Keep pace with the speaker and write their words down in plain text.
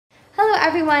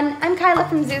everyone, I'm Kyla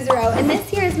from Zoozero, and this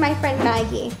here is my friend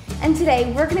Maggie. And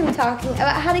today we're going to be talking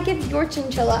about how to give your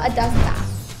chinchilla a dust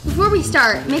bath. Before we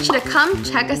start, make sure to come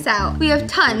check us out. We have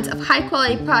tons of high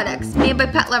quality products made by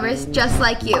pet lovers just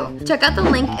like you. Check out the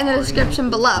link in the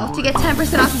description below to get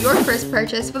 10% off your first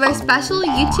purchase with our special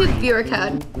YouTube viewer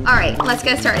code. Alright, let's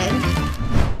get started.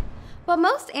 While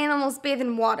most animals bathe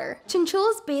in water,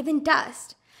 chinchillas bathe in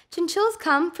dust. Chinchillas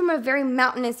come from a very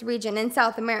mountainous region in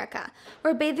South America,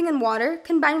 where bathing in water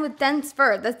combined with dense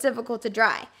fur that's difficult to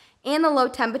dry, and the low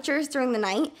temperatures during the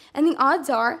night, and the odds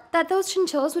are that those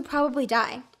chinchillas would probably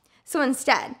die. So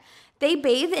instead, they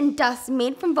bathe in dust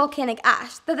made from volcanic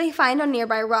ash that they find on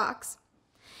nearby rocks.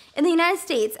 In the United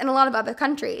States and a lot of other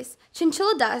countries,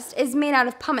 chinchilla dust is made out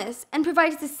of pumice and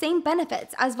provides the same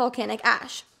benefits as volcanic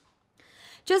ash.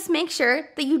 Just make sure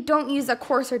that you don't use a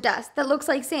coarser dust that looks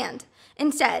like sand.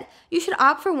 Instead, you should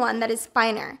opt for one that is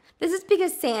finer. This is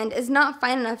because sand is not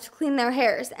fine enough to clean their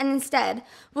hairs and instead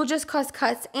will just cause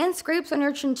cuts and scrapes on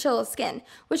your chinchilla's skin,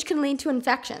 which can lead to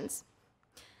infections.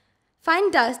 Fine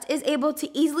dust is able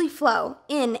to easily flow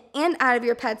in and out of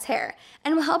your pet's hair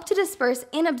and will help to disperse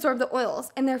and absorb the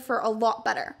oils in their fur a lot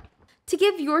better. To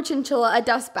give your chinchilla a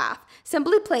dust bath,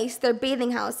 simply place their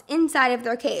bathing house inside of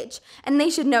their cage, and they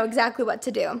should know exactly what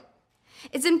to do.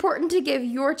 It's important to give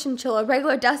your chinchilla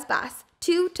regular dust baths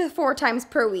 2 to 4 times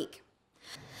per week.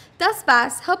 Dust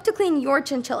baths help to clean your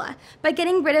chinchilla by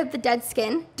getting rid of the dead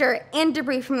skin, dirt, and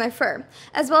debris from their fur,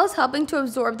 as well as helping to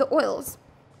absorb the oils.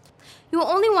 You will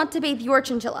only want to bathe your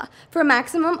chinchilla for a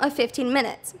maximum of 15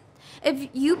 minutes. If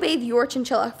you bathe your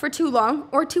chinchilla for too long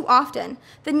or too often,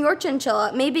 then your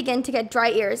chinchilla may begin to get dry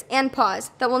ears and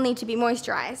paws that will need to be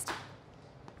moisturized.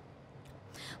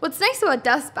 What's nice about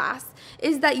dust baths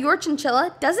is that your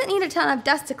chinchilla doesn't need a ton of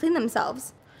dust to clean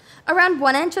themselves. Around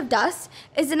 1 inch of dust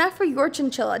is enough for your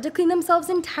chinchilla to clean themselves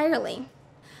entirely.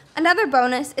 Another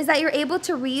bonus is that you're able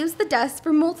to reuse the dust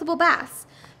for multiple baths.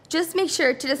 Just make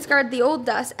sure to discard the old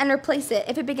dust and replace it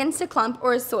if it begins to clump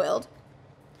or is soiled.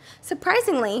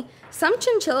 Surprisingly, some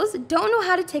chinchillas don't know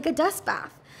how to take a dust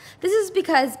bath. This is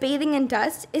because bathing in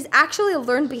dust is actually a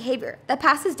learned behavior that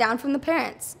passes down from the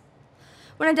parents.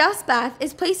 When a dust bath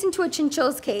is placed into a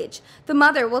chinchilla's cage, the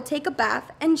mother will take a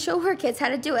bath and show her kids how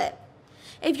to do it.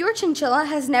 If your chinchilla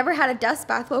has never had a dust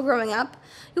bath while growing up,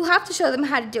 you'll have to show them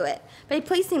how to do it by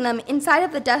placing them inside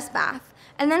of the dust bath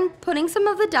and then putting some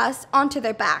of the dust onto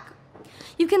their back.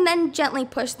 You can then gently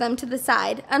push them to the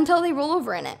side until they roll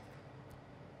over in it.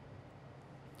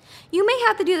 You may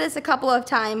have to do this a couple of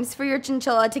times for your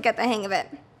chinchilla to get the hang of it.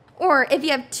 Or if you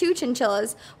have 2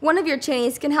 chinchillas, one of your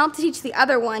chinnies can help to teach the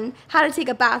other one how to take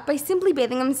a bath by simply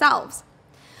bathing themselves.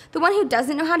 The one who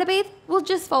doesn't know how to bathe will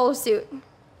just follow suit.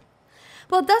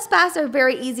 While dust baths are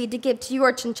very easy to give to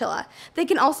your chinchilla, they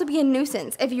can also be a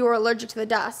nuisance if you are allergic to the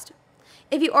dust.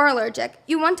 If you are allergic,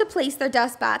 you want to place their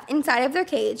dust bath inside of their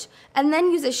cage and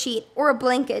then use a sheet or a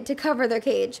blanket to cover their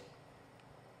cage.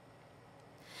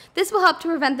 This will help to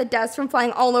prevent the dust from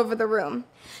flying all over the room.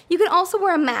 You can also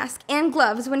wear a mask and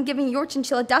gloves when giving your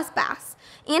chinchilla dust baths,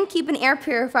 and keep an air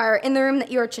purifier in the room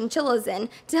that your chinchilla is in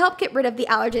to help get rid of the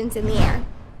allergens in the air.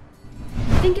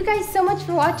 Thank you guys so much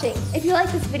for watching. If you like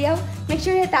this video, make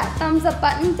sure to hit that thumbs up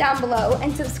button down below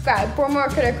and subscribe for more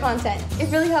critter content.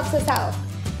 It really helps us out.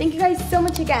 Thank you guys so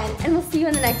much again, and we'll see you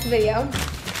in the next video.